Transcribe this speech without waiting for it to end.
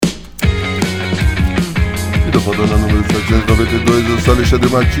792, eu sou Alexandre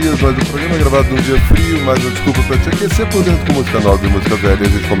Matias, mas o programa é gravado num dia frio, mas uma desculpa pra te aquecer por dentro com música nova e música velha. A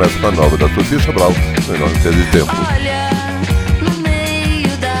gente começa com a nova da Sofia Sobral, no Enorme Perda de Tempo. Olha no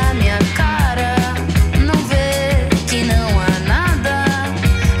meio da minha cara, não vê que não há nada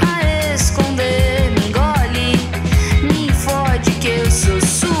a esconder. Me engole, me fode que eu sou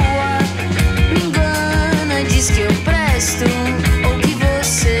sua, me engana, diz que eu presto ou que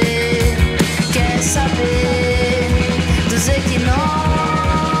você quer saber dos equinócios,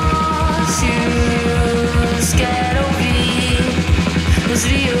 quer ouvir os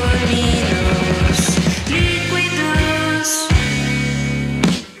violinos líquidos.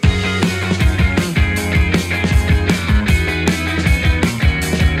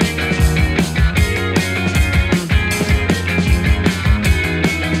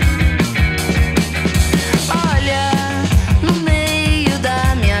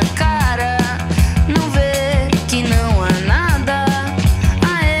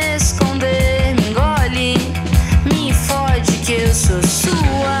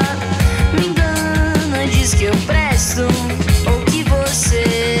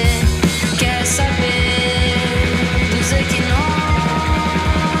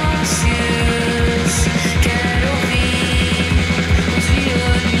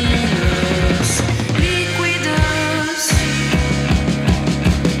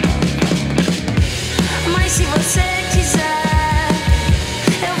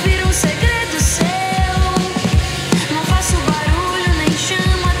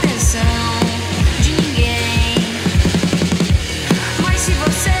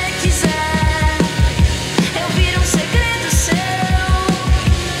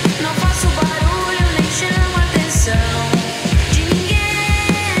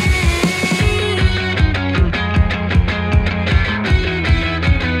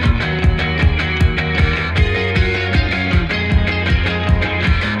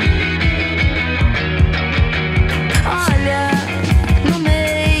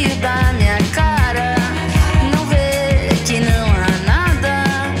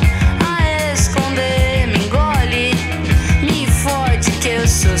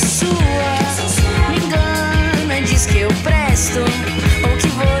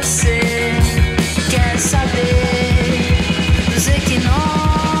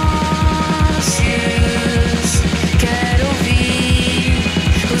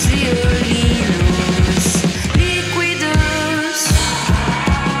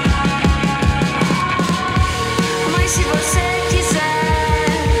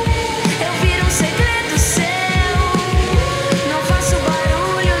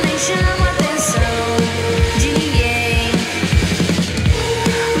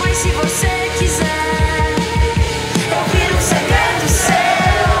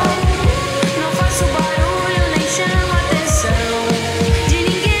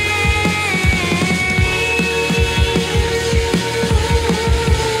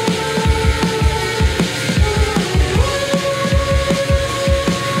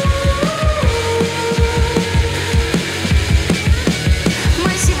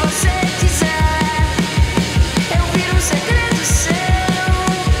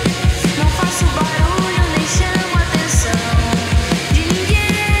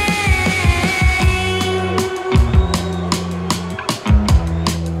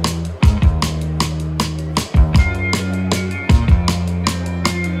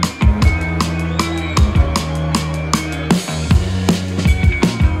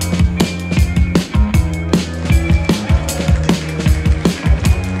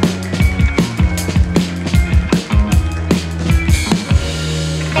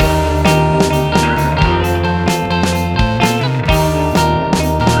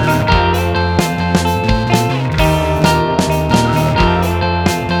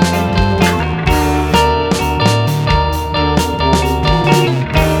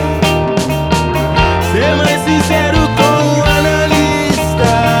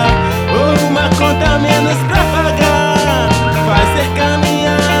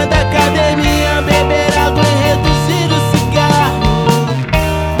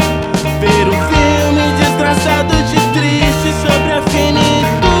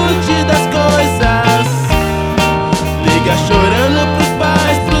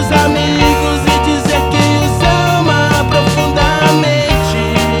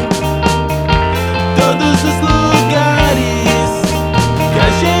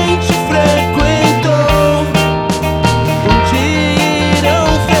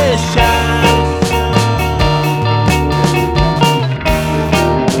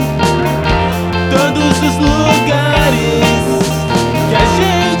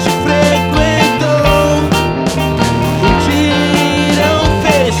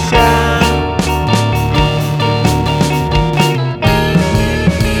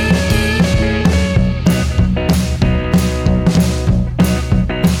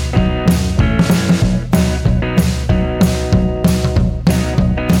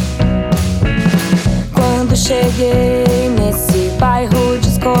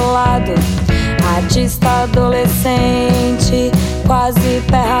 adolescente, quase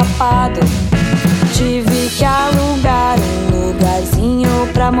pé rapado. Tive que alugar um lugarzinho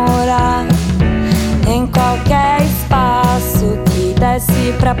pra morar em qualquer espaço que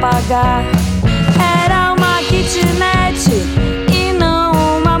desse pra pagar. Era uma kitnet e não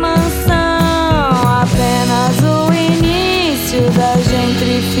uma mansão, apenas o início da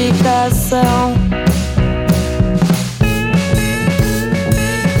gentrificação.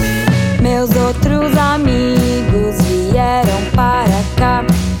 Meus outros amigos vieram para cá.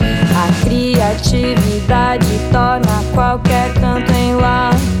 A criatividade torna qualquer canto em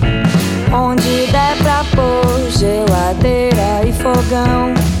lar, onde der pra pôr geladeira e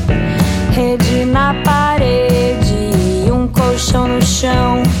fogão, rede na parede e um colchão no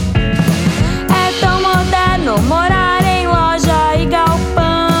chão. É tão moderno morar em loja e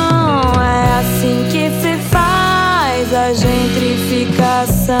galpão. É assim que se faz a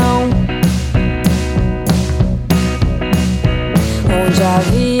gentrificação. Onde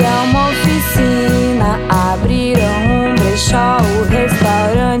havia uma oficina, abriram um brechó. O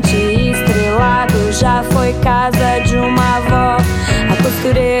restaurante estrelado já foi casa de uma avó. A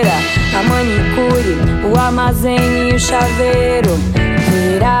costureira, a manicure, o armazém e o chaveiro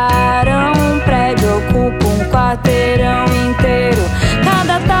viraram um prédio, ocupa um quarteirão inteiro.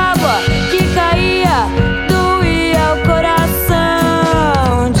 Cada tábua que caía doía o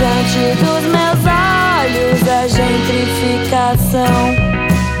coração. Diante dos meus olhos a gentrificação.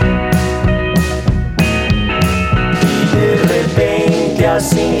 E de repente a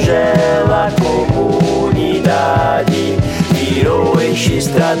singela comunidade virou eixo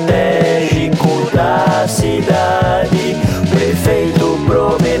estratégico da cidade. O prefeito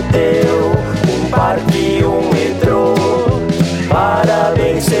prometeu um parque e um metrô para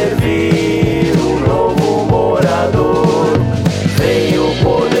bem servir o novo morador. Veio o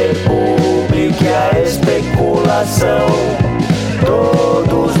poder público e a especulação,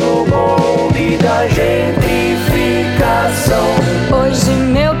 todos no bonde da gentrificação. Hoje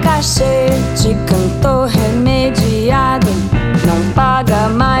meu cachê de cantor remediado não paga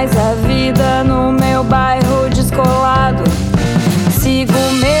mais a vida no meu bairro descolado. Sigo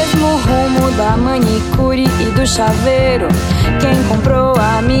o mesmo rumo da manicure e do chaveiro. Quem comprou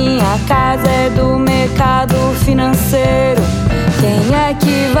a minha casa é do mercado financeiro. Quem é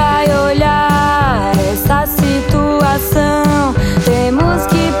que vai olhar essa situação? Temos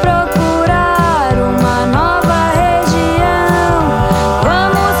que procurar uma nova região.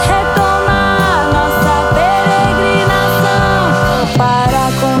 Vamos retomar nossa peregrinação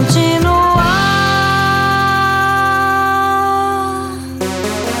para continuar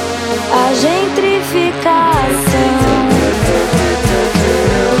a gentrificação.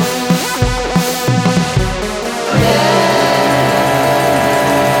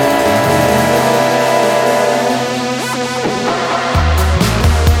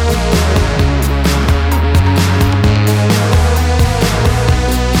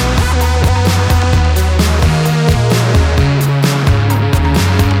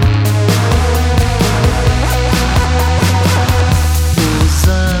 Os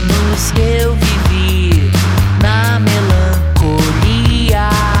anos que eu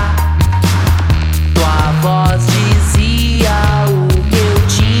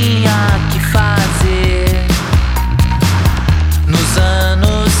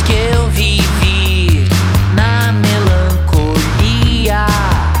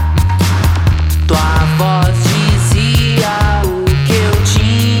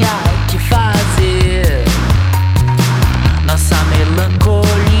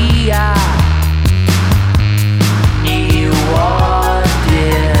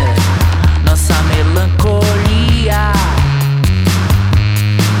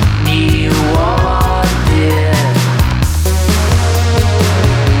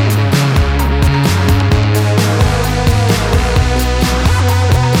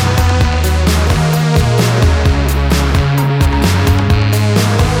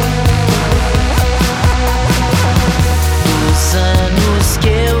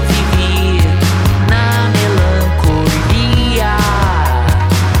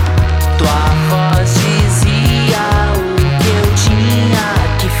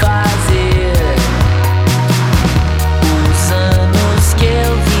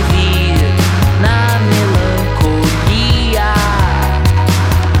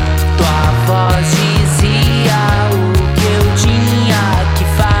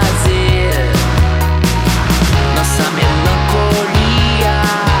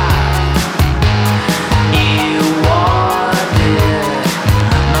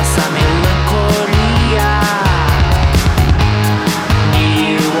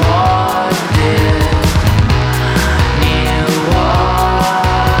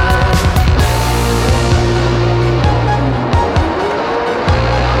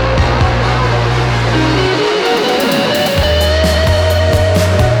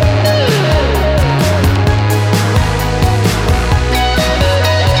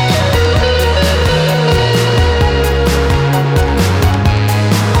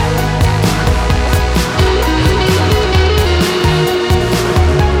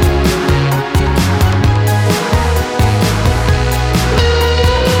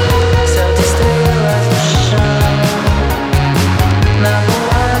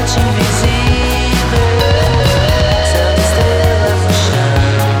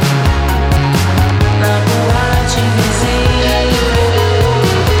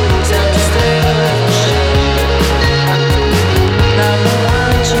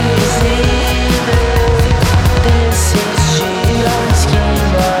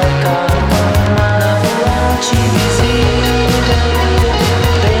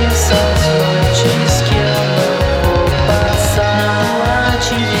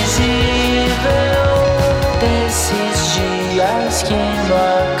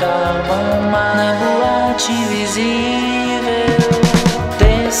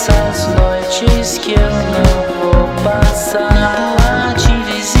diz que eu não vou passar de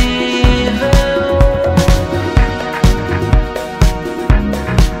invisível.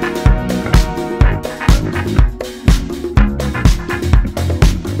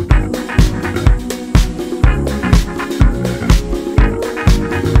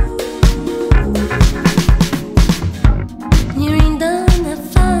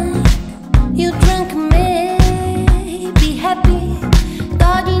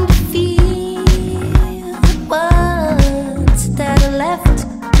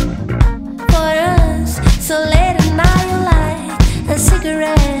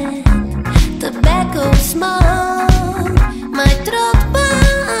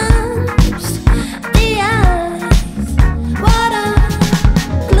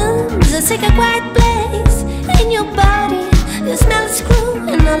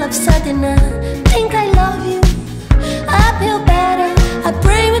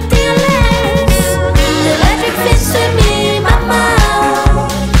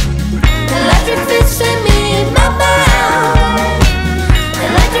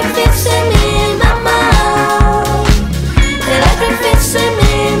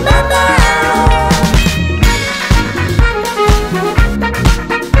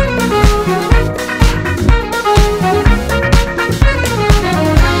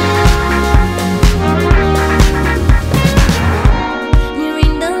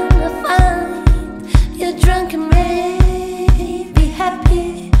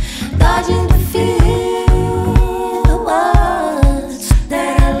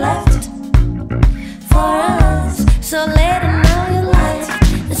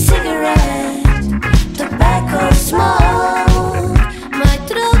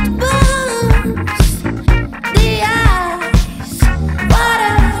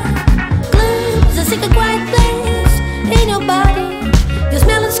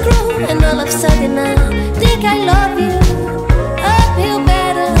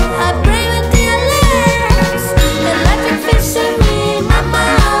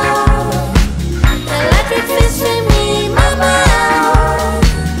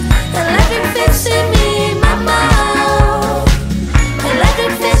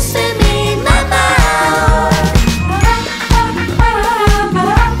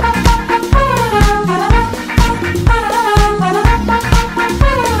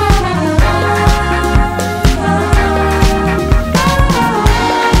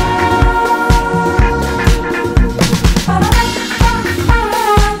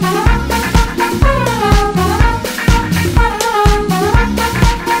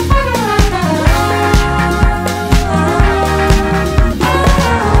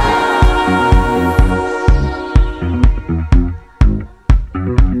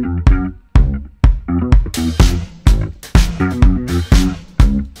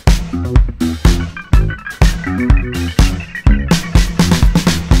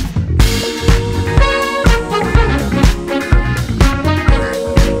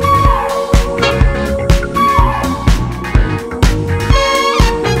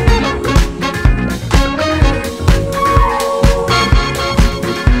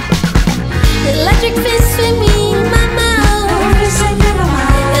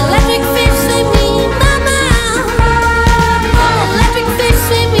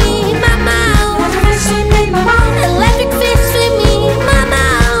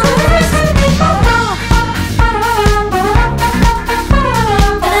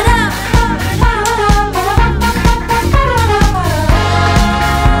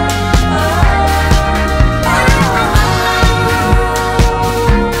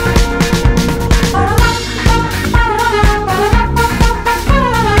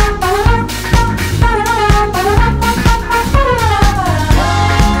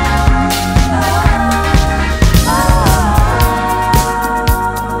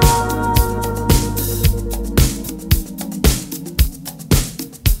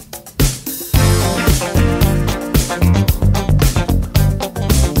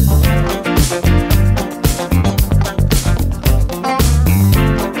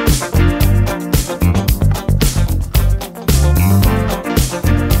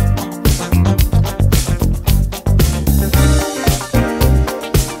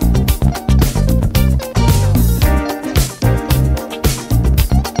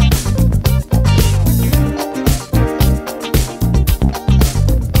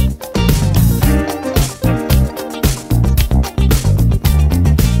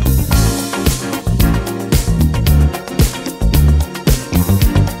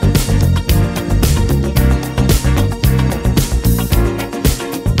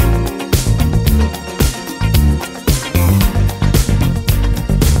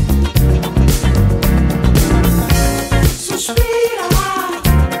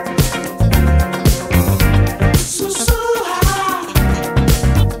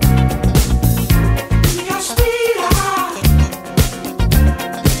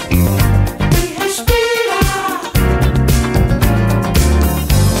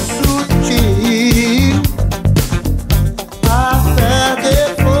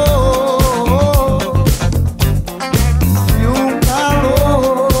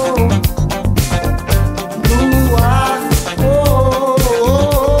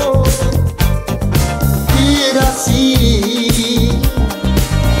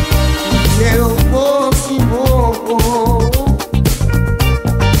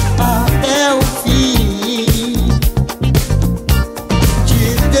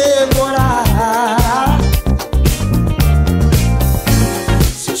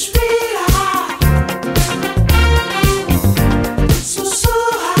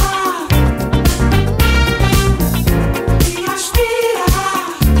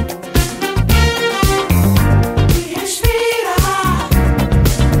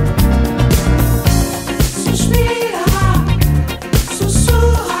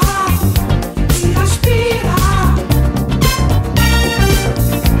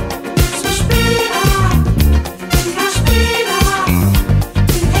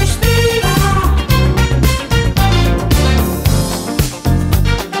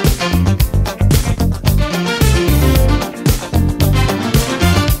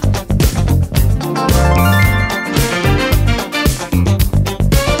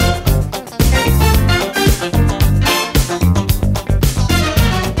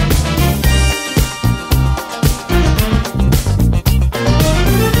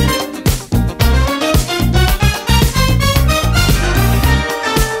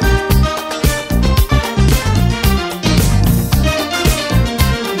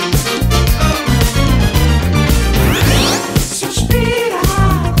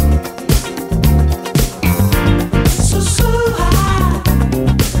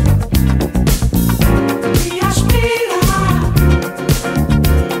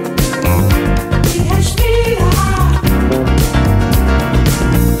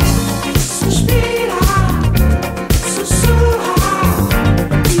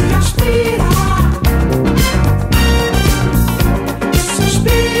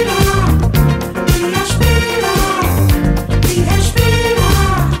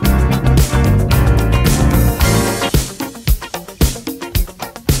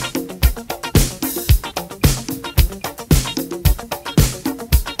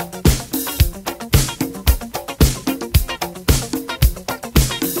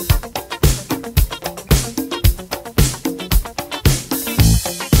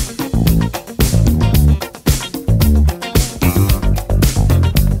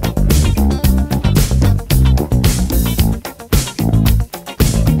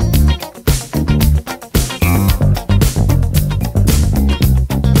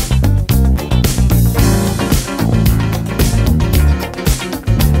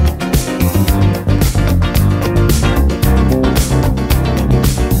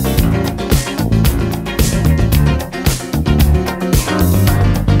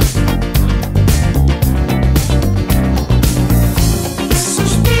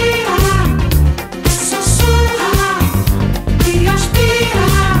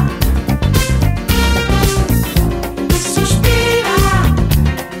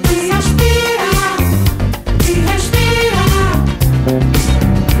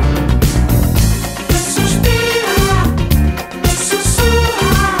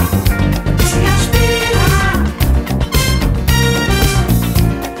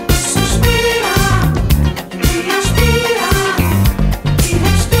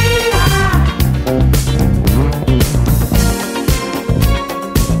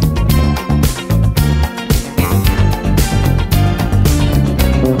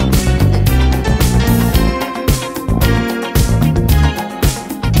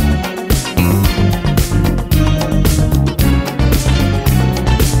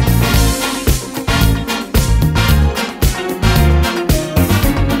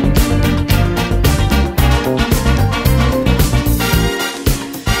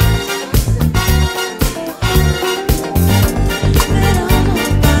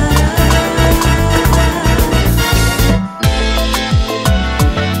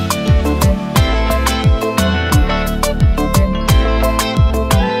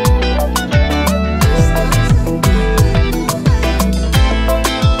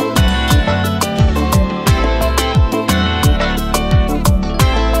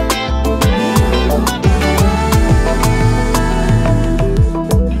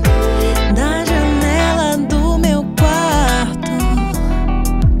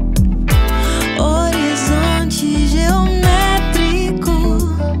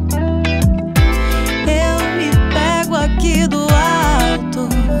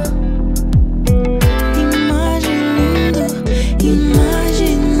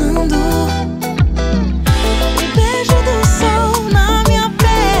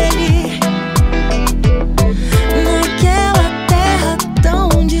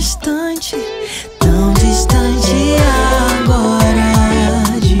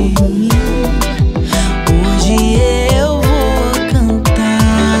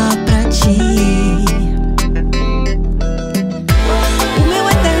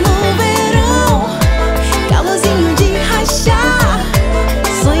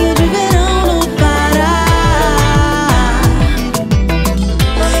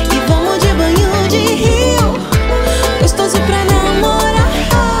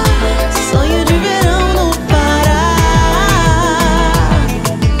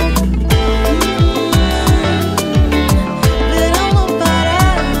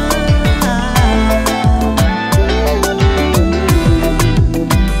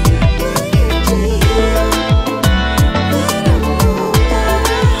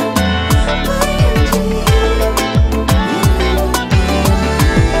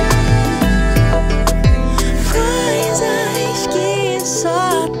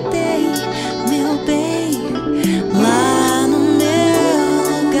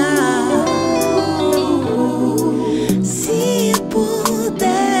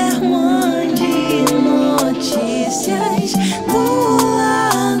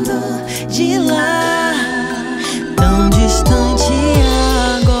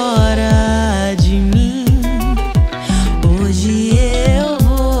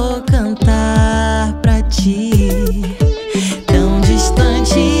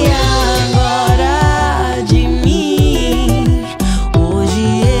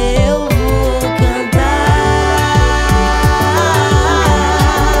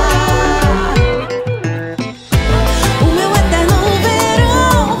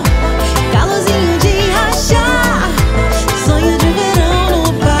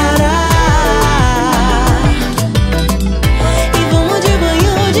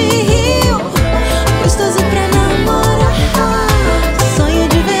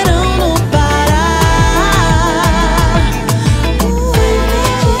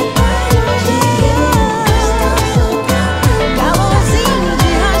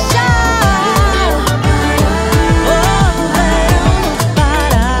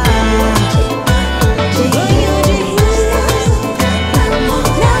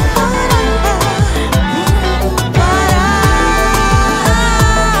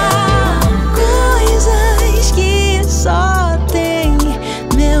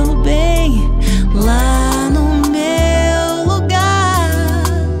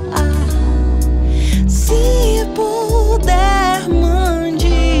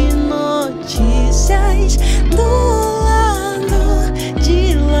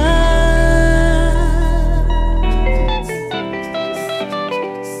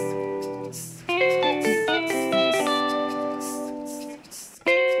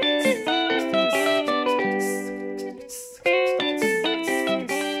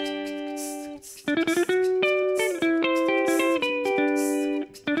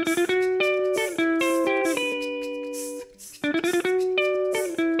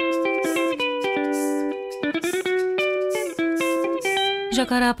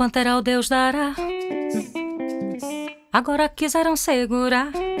 Jogará a pantera ao Deus dará. Agora quiseram segurar.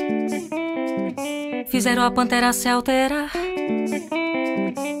 Fizeram a pantera se alterar.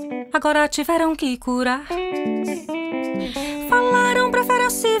 Agora tiveram que curar. Falaram pra fera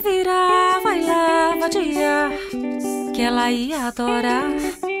se virar. Vai lá, vadia, que ela ia adorar.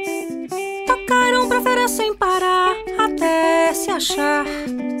 Tocaram pra fera sem parar, até se achar.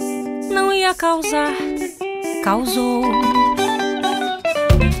 Não ia causar, causou.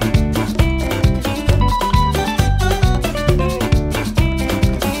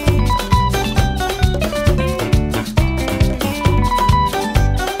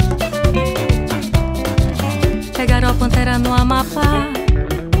 Pegaram a pantera no Amapá.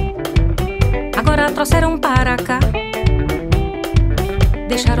 Agora trouxeram para cá.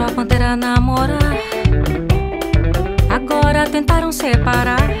 Deixaram a pantera namorar. Agora tentaram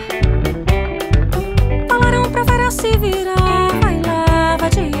separar. Falaram pra fera se virar. Vai lá,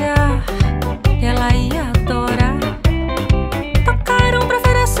 vadia, ela ia adorar. Tocaram pra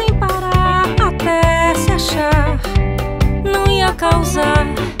fera sem parar, até se achar. Não ia causar,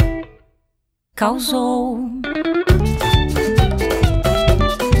 causou.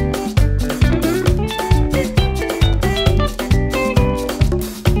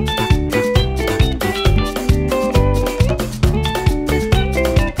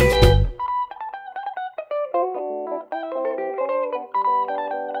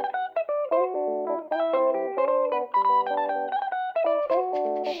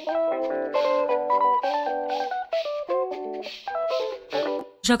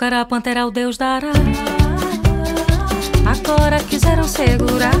 Jogará a pantera ao Deus dará. Agora quiseram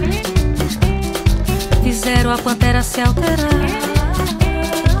segurar. Fizeram a pantera se alterar.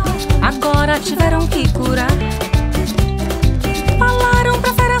 Agora tiveram que curar. Falaram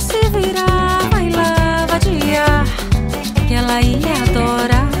pra fera se virar. Vai lá, vadia, que ela ia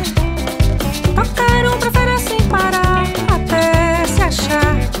adorar. Tocaram pra fera sem parar, até se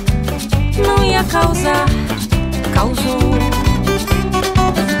achar. Não ia causar, causou.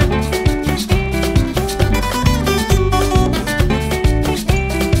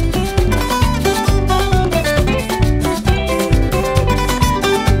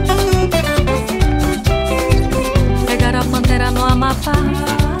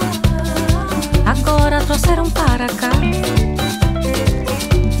 Agora trouxeram para cá.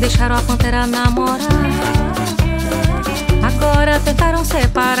 Deixaram a pantera namorar. Agora tentaram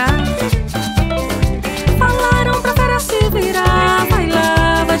separar. Falaram pra fera se virar. Vai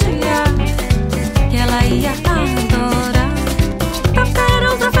lá, vadia, que ela ia adorar.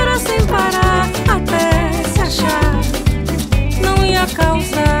 Tocaram pra fera sem parar, até se achar. Não ia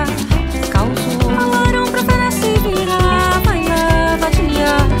causar, causou. Falaram pra fera se virar. Vai lá,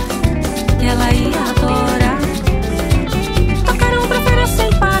 vadia, que ela ia adorar. Tocaram pra fera sem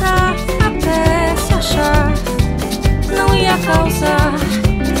parar, até se achar. Não ia causar,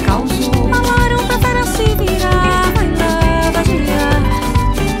 causou. Falaram pra fera se virar. Vai lá,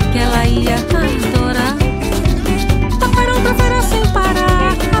 vadia, que ela ia adorar. Tocaram pra fera sem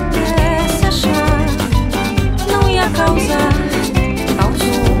parar, até se achar. Não ia causar,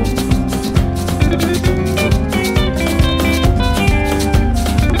 causou.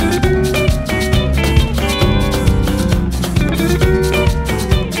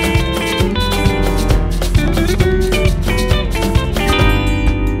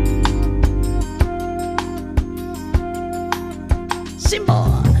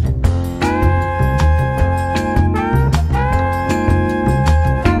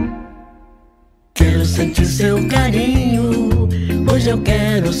 Quero sentir seu carinho, hoje eu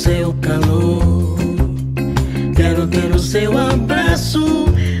quero seu calor. Quero ter o seu abraço,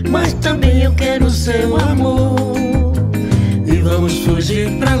 mas também eu quero seu amor. E vamos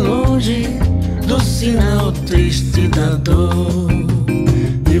fugir pra longe do sinal triste da dor.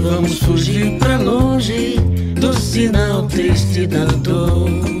 E vamos fugir pra longe do sinal triste da dor.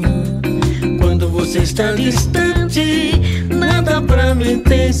 Quando você está distante, nada pra mim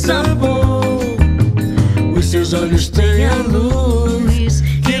tem sabor. Os seus olhos têm a luz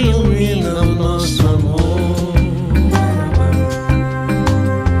que ilumina o nosso amor.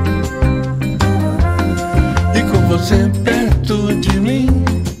 E com você perto de mim,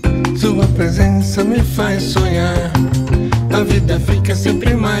 sua presença me faz sonhar. A vida fica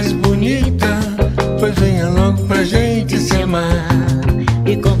sempre mais bonita, pois venha logo pra gente se amar.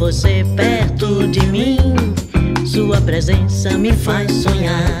 E com você perto de mim, sua presença me faz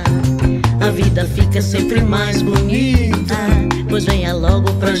sonhar. A vida fica sempre mais bonita, pois venha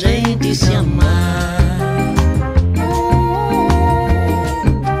logo pra gente se amar.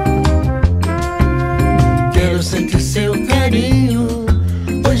 Quero sentir seu carinho,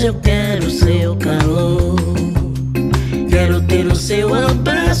 Hoje eu quero seu calor, quero ter o seu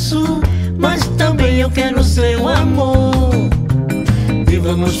abraço, mas também eu quero seu amor. E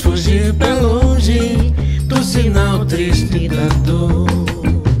vamos fugir pra longe do sinal triste da dor.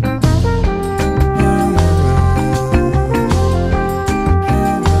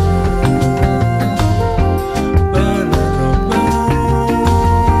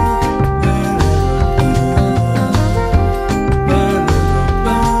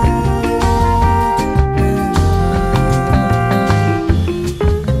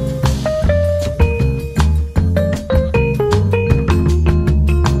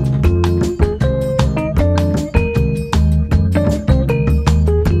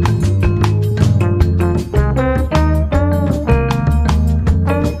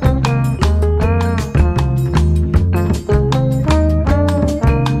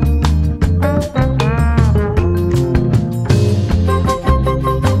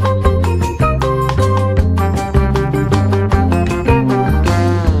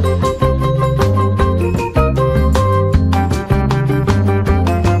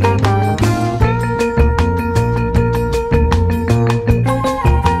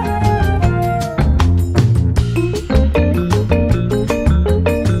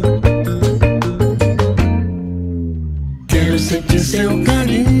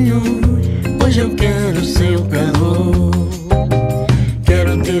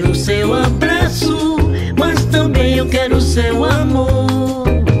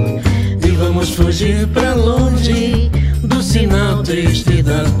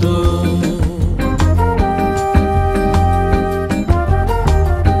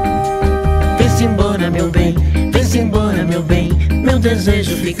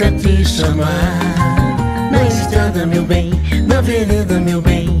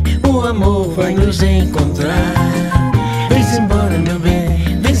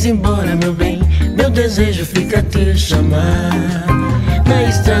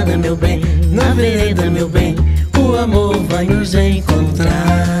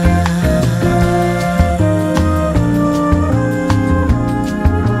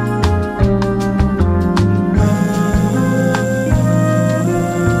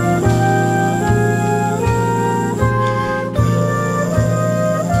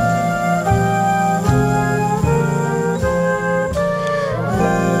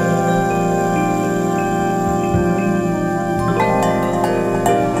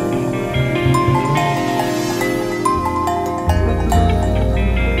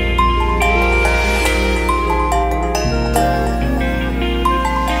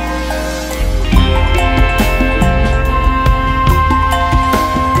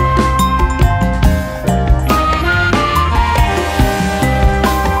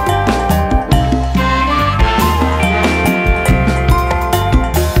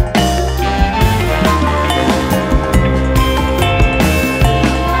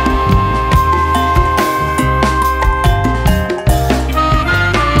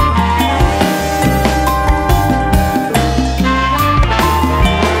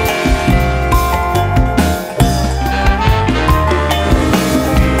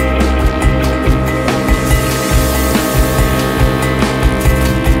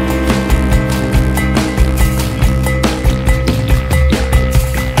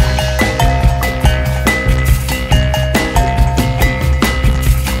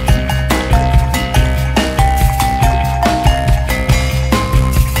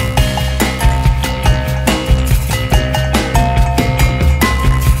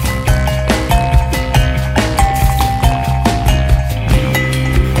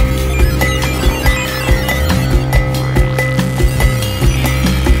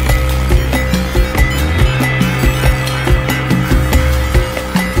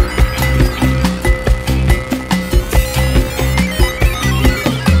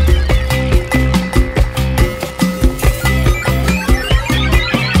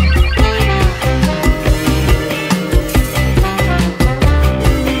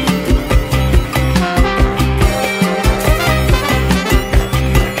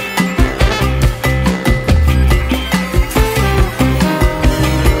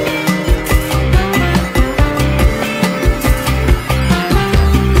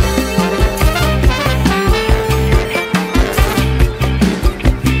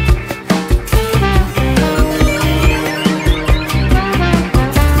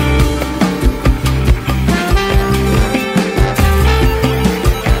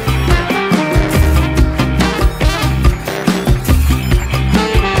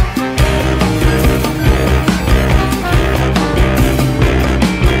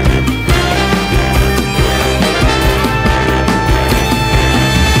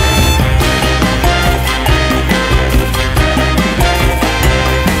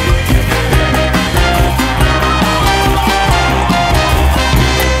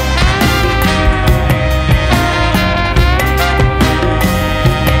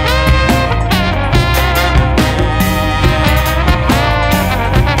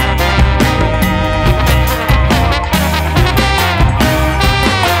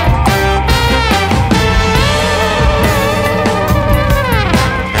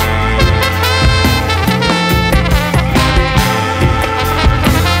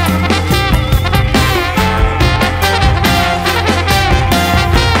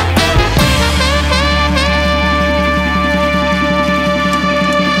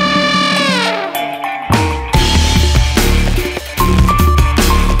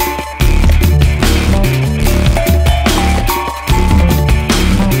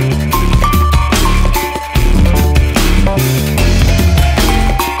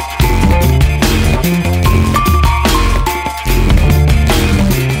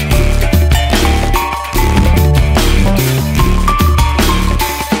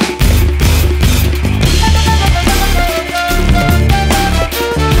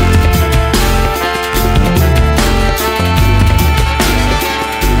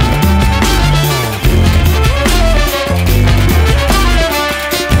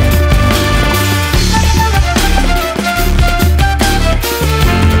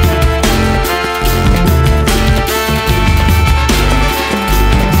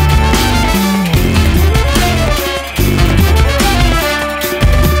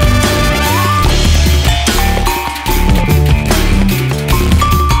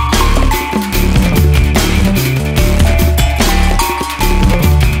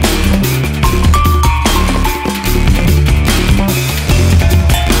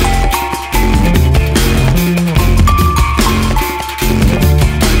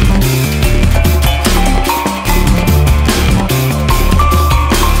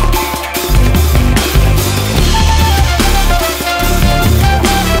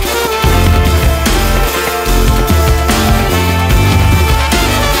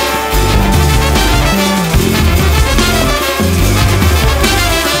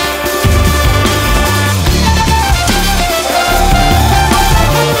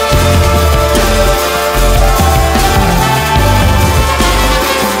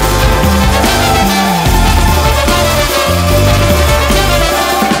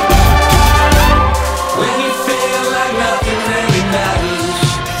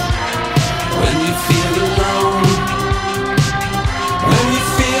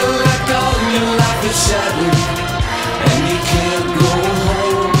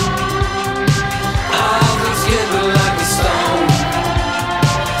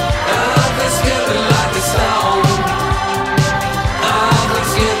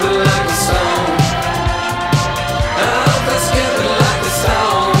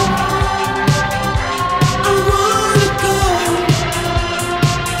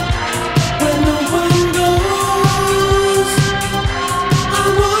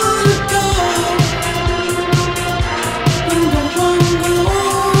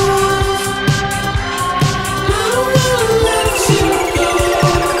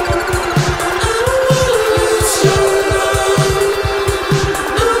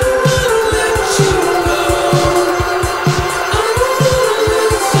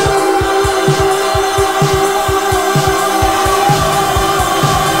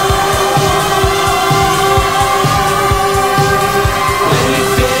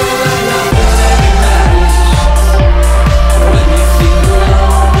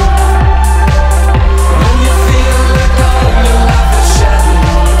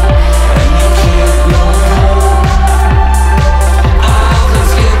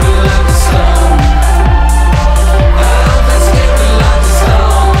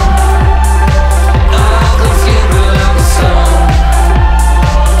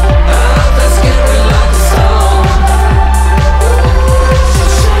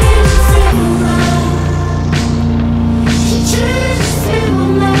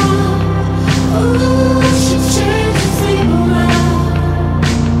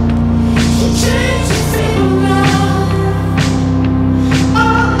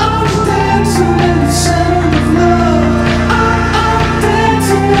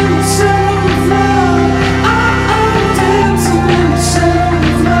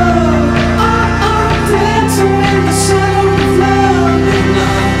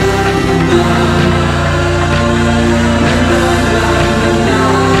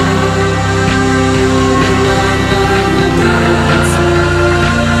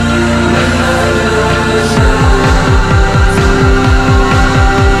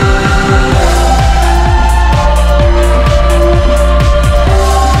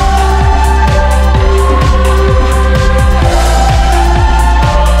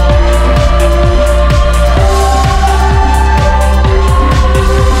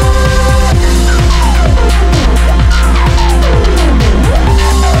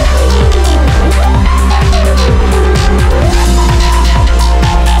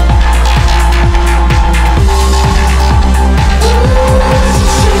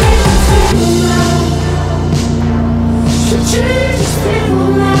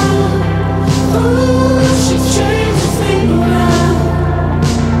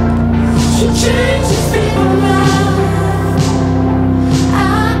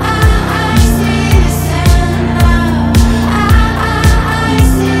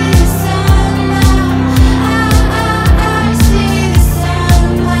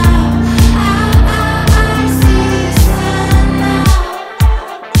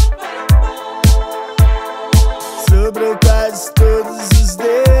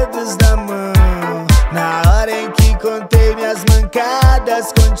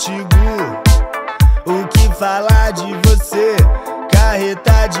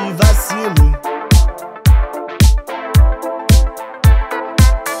 de vacilo.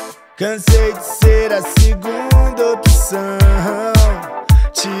 Cansei de ser a segunda opção,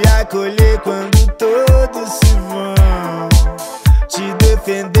 te acolher quando todos se vão, te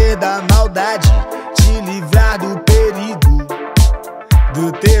defender da maldade, te livrar do perigo,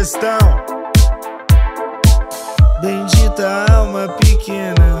 do textão. Bendita alma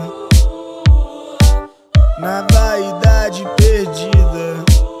pequena, na vaidade perdida.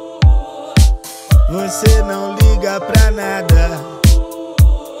 Você não liga pra nada,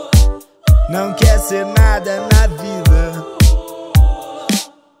 não quer ser nada na vida.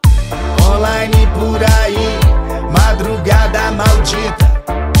 Online por aí, madrugada maldita.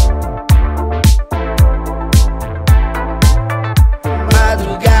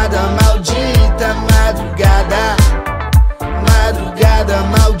 Madrugada maldita, madrugada. Madrugada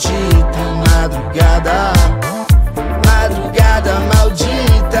maldita, madrugada. Madrugada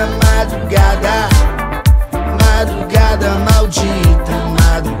maldita, madrugada. Madrugada maldita,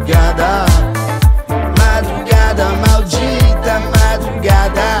 madrugada. Madrugada maldita,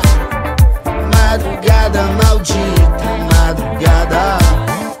 madrugada. Madrugada maldita, madrugada.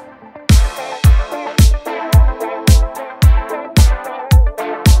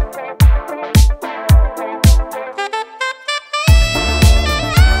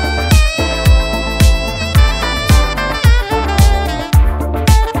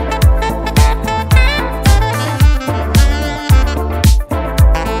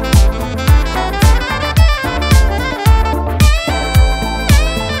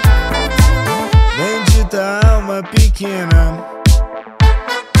 Pequena,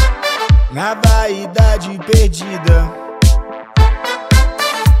 na vaidade perdida.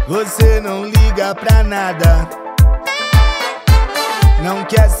 Você não liga pra nada, não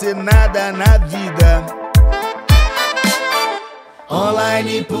quer ser nada na vida.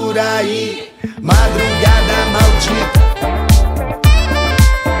 Online por aí, madrugada maldita.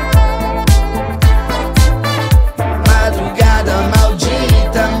 Madrugada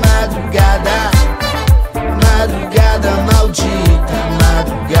maldita, madrugada. Madrugada maldita,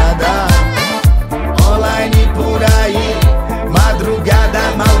 madrugada. Online por aí, madrugada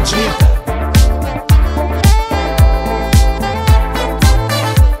maldita.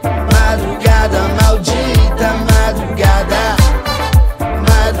 Madrugada maldita, madrugada.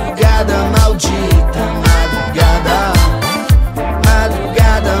 Madrugada maldita, madrugada.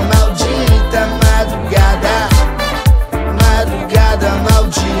 Madrugada maldita, madrugada. Madrugada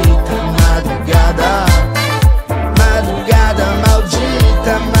maldita, madrugada. Madrugada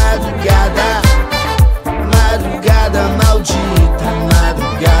maldita, madrugada. Madrugada maldita,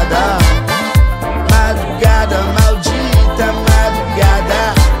 madrugada. Madrugada maldita, madrugada.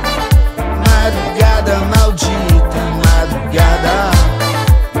 Madrugada maldita, madrugada.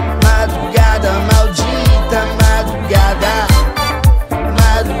 Madrugada maldita, madrugada.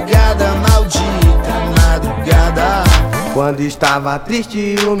 Madrugada maldita, madrugada. Quando estava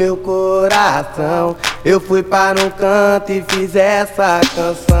triste o meu coração, eu fui para um canto e fiz essa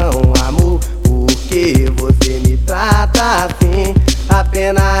canção. Amor, por que você me trata assim?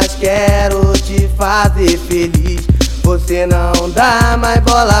 Apenas quero te fazer feliz. Você não dá mais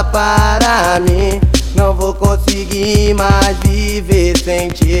bola para mim. Não vou conseguir mais viver sem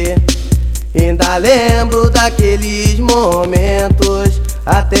ti. Ainda lembro daqueles momentos,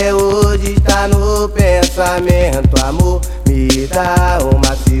 até hoje está no pensamento. Amor, me dá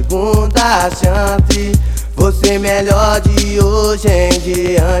uma segunda chance. Você melhor de hoje em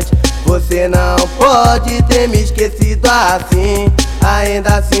diante. Você não pode ter me esquecido assim.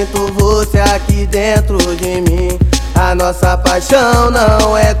 Ainda sinto você aqui dentro de mim. A nossa paixão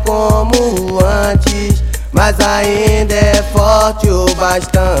não é como antes, mas ainda é forte o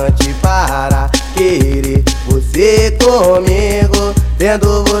bastante para querer você comigo.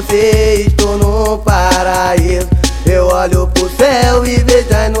 Vendo você estou num paraíso. Eu olho pro céu e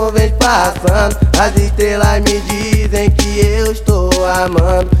vejo as nuvens passando. As estrelas me dizem que eu estou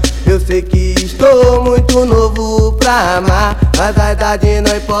amando. Eu sei que estou muito novo pra amar, mas a idade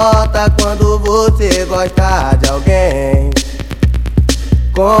não importa quando você gosta de alguém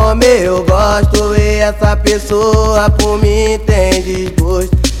como eu gosto. E essa pessoa por mim tem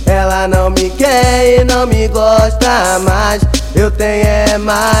desgosto. Ela não me quer e não me gosta mais. Eu tenho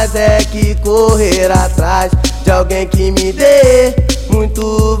mais que correr atrás de alguém que me dê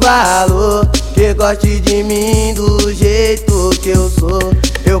muito valor, que goste de mim do jeito que eu sou.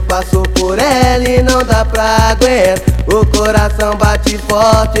 Eu passo por ela e não dá pra aguentar. O coração bate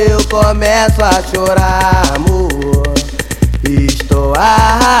forte, eu começo a chorar, amor. Estou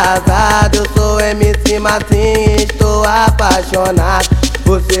arrasado, eu sou MC Massinho, estou apaixonado.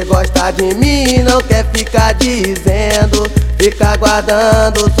 Você gosta de mim, não quer ficar dizendo, fica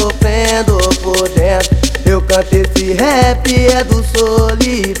guardando, sofrendo por dentro. Eu canto esse rap, é do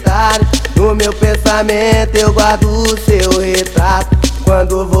solitário. No meu pensamento eu guardo o seu retrato.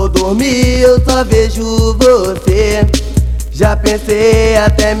 Quando vou dormir eu só vejo você. Já pensei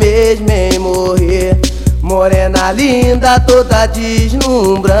até mesmo em morrer. Morena linda, toda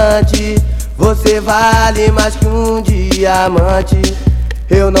deslumbrante, você vale mais que um diamante.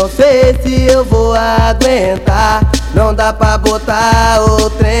 Eu não sei se eu vou aguentar, não dá pra botar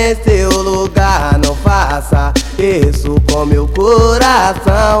outra em seu lugar. Não faça isso com meu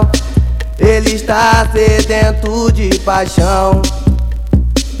coração, ele está sedento de paixão.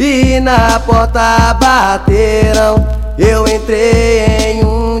 E na porta bateram, eu entrei em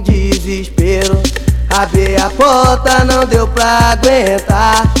um desespero. Abri a porta, não deu pra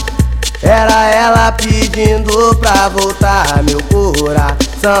aguentar, era ela pedindo pra voltar. Meu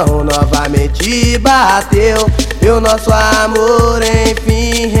coração novamente bateu e o nosso amor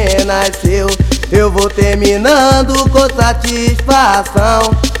enfim renasceu. Eu vou terminando com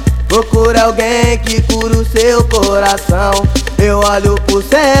satisfação, procure alguém que cure o seu coração. Eu olho pro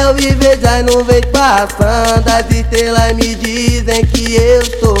céu e vejo as nuvens passando, as estrelas me dizem que eu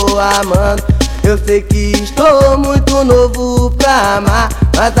estou amando. Eu sei que estou muito novo pra amar,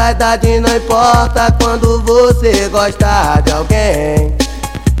 mas a idade não importa quando você gosta de alguém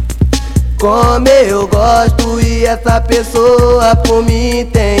como eu gosto. E essa pessoa por mim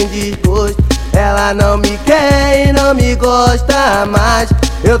tem desgosto, ela não me quer e não me gosta mais.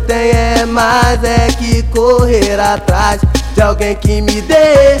 Eu tenho mais que correr atrás de alguém que me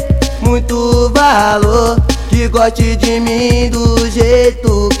dê muito valor, que goste de mim do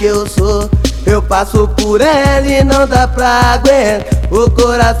jeito que eu sou. Eu passo por ela e não dá pra aguentar, o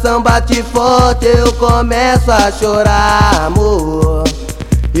coração bate forte, eu começo a chorar, amor.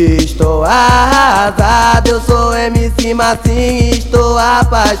 Estou arrasado, eu sou MC Massinho, estou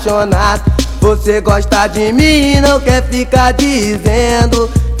apaixonado. Você gosta de mim, não quer ficar dizendo,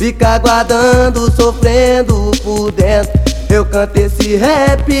 fica guardando, sofrendo por dentro. Eu canto esse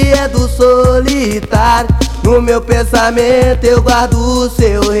rap, é do solitário. No meu pensamento eu guardo o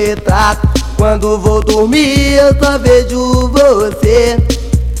seu retrato. Quando vou dormir eu só vejo você.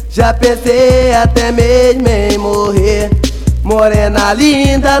 Já pensei até mesmo em morrer. Morena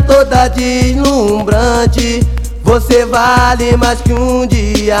linda, toda deslumbrante, você vale mais que um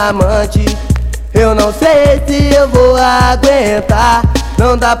diamante. Eu não sei se eu vou aguentar,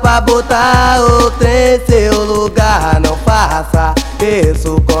 não dá pra botar outra em seu lugar. Não faça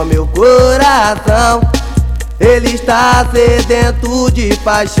isso com meu coração, ele está sedento de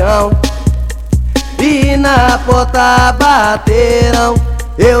paixão. E na porta bateram,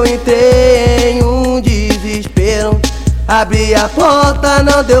 eu entrei em um desespero. Abri a porta,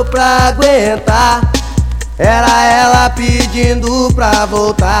 não deu pra aguentar, era ela pedindo pra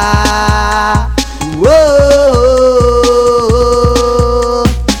voltar.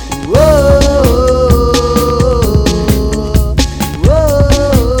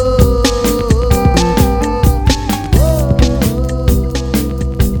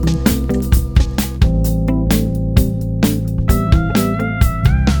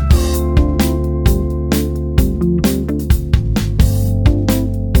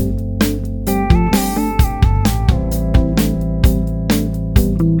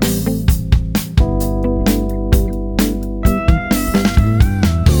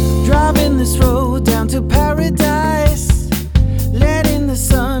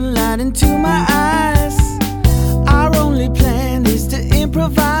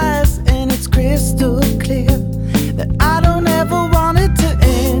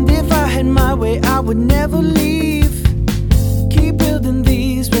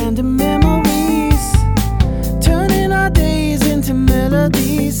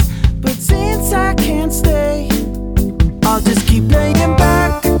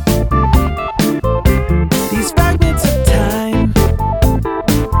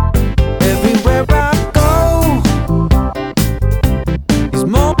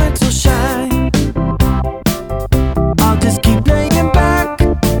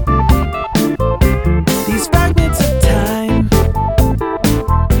 These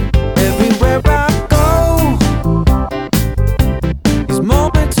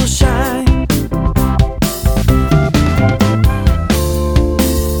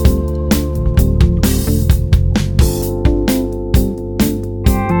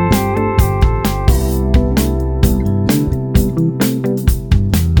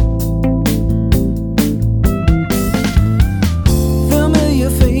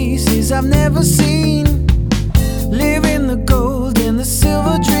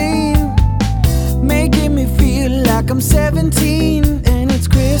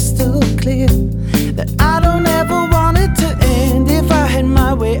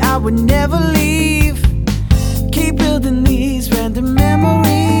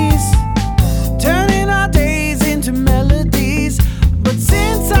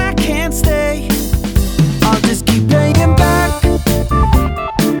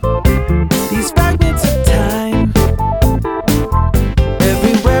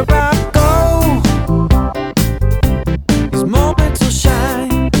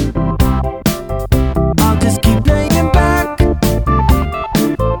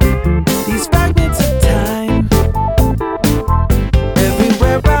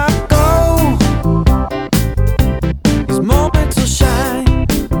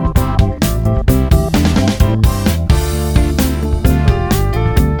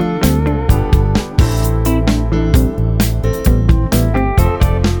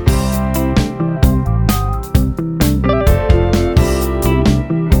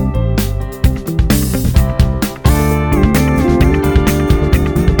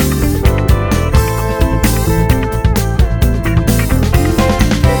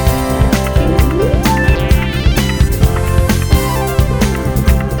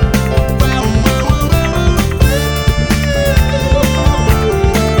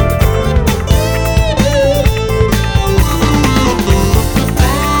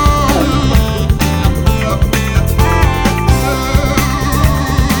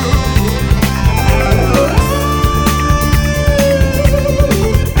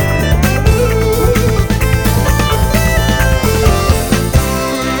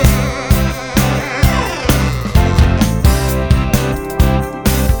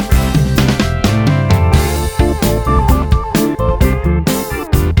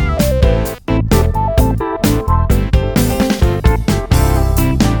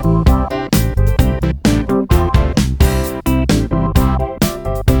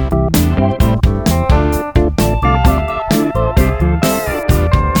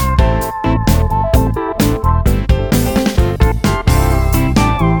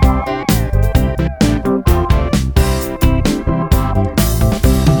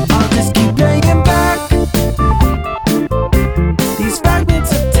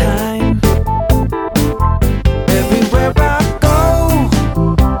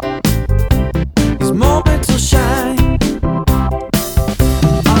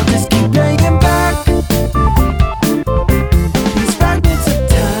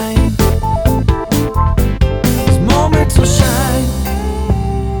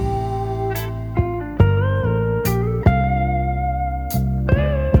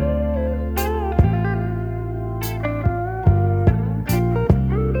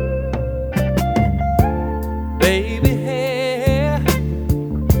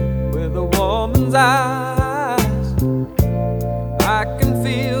woman's eyes. I can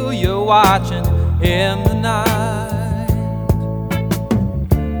feel you watching in the night.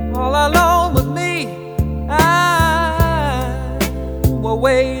 All alone with me, we're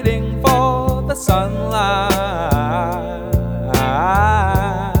waiting for the sunlight.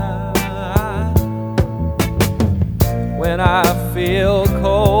 When I feel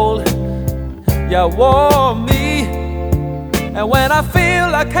cold, you warm me. And when I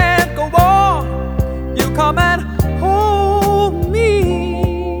feel I can't go on, you come and hold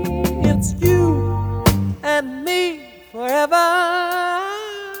me. It's you and me forever.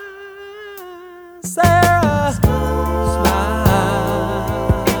 Sarah, smile.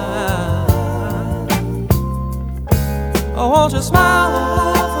 Oh, won't you smile and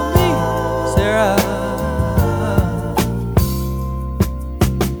laugh for me, Sarah?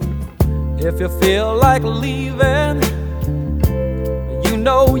 If you feel like leaving, you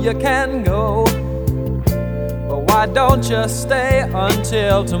know you can go. But why don't you stay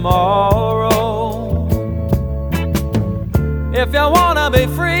until tomorrow? If you wanna be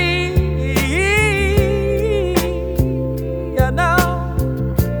free, you know,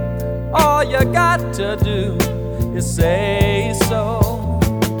 all you got to do is say so.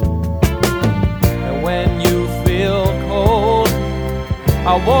 And when you feel cold,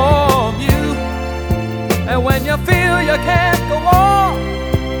 I warm you. And when you feel you can't go on,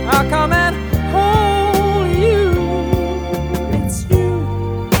 I'll come and hold you. It's you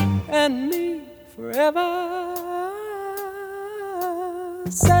and me forever.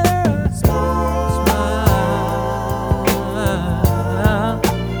 Sarah, smile.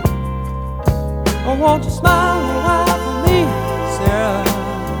 Oh, won't you smile a while for me, Sarah?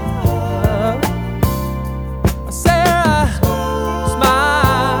 Sarah, smile.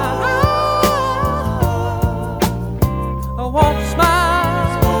 Oh, won't you smile a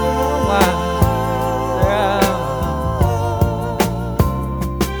while, Sarah?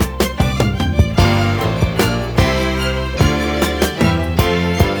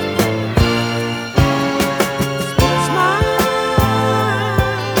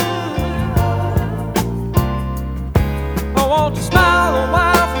 Won't you smile a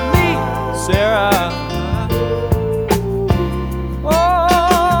while for me, Sarah? Oh,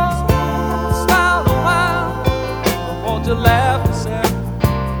 smile a while. Won't you laugh, Sarah?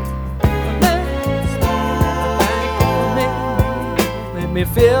 Make me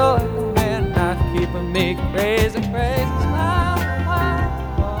feel like a man, not keeping me crazy, crazy. Smile a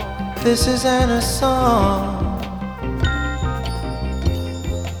while. This isn't a song.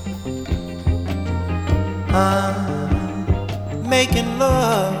 I'm making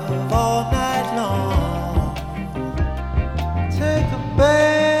love all night long. Take a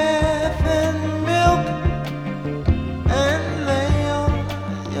bath in milk and lay on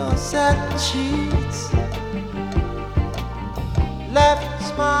your satin sheets. Laugh and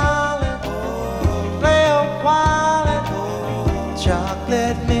smile and play a while and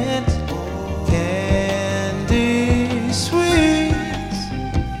chocolate mint candy sweets.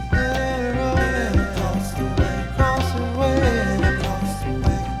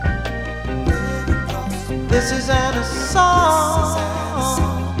 This isn't a song.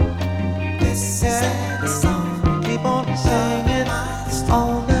 This isn't a song. Keep on singing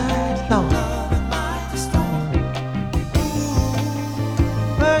all night long.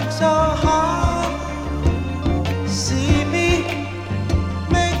 Work so hard, see me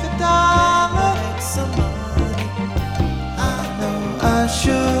make $1. Some money. I know I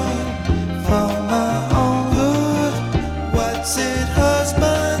should for my own good. What's it,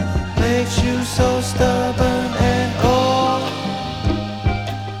 husband? Makes you so stubborn and old.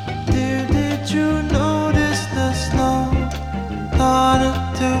 Dear, did you notice the snow started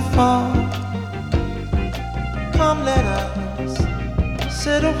to fall? Come, let us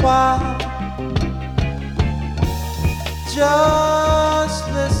sit a while. Just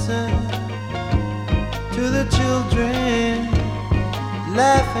listen to the children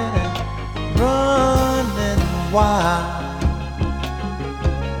laughing and running wild.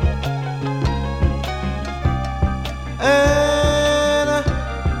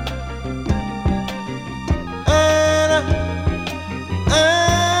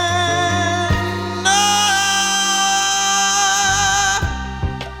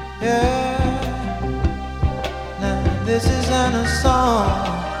 This isn't a song.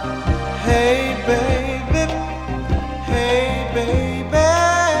 Hey baby,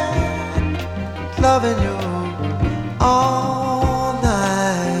 loving you all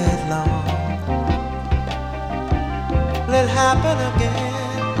night long. Let it happen again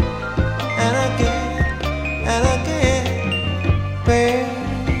and again and again,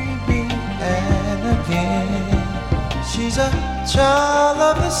 baby. She's a child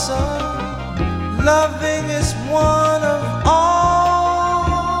of the sun, loving is one of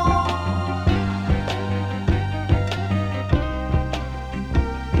all.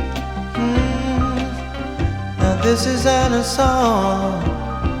 Now this is Anna's song.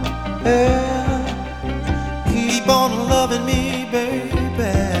 Yeah. Keep on loving me, baby,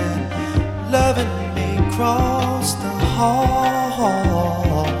 loving me across the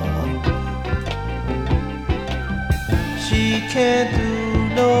hall. She can't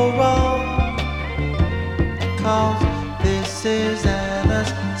do no wrong, 'cause this is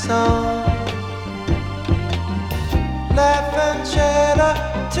Anna's song. Laugh and shed a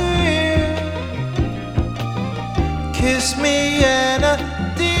tear, kiss me, Anna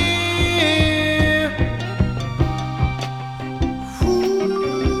dear.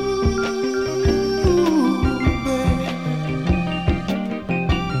 Ooh, baby.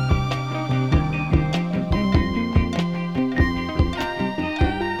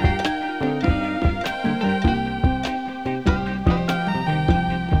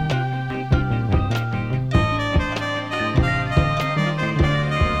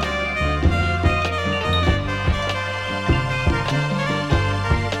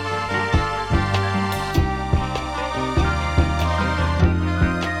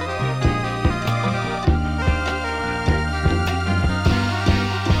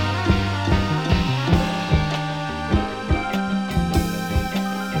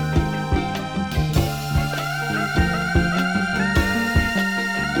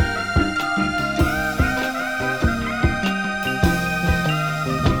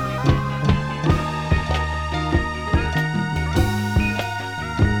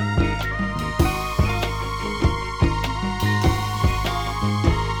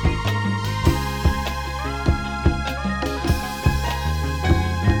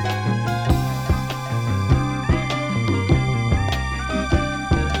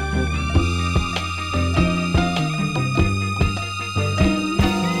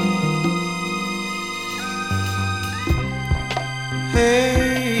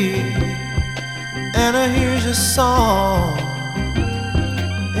 Hey, Anna, here's your song.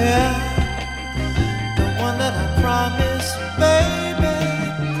 Yeah, the one that I promised, baby,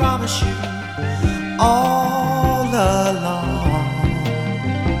 promise you all.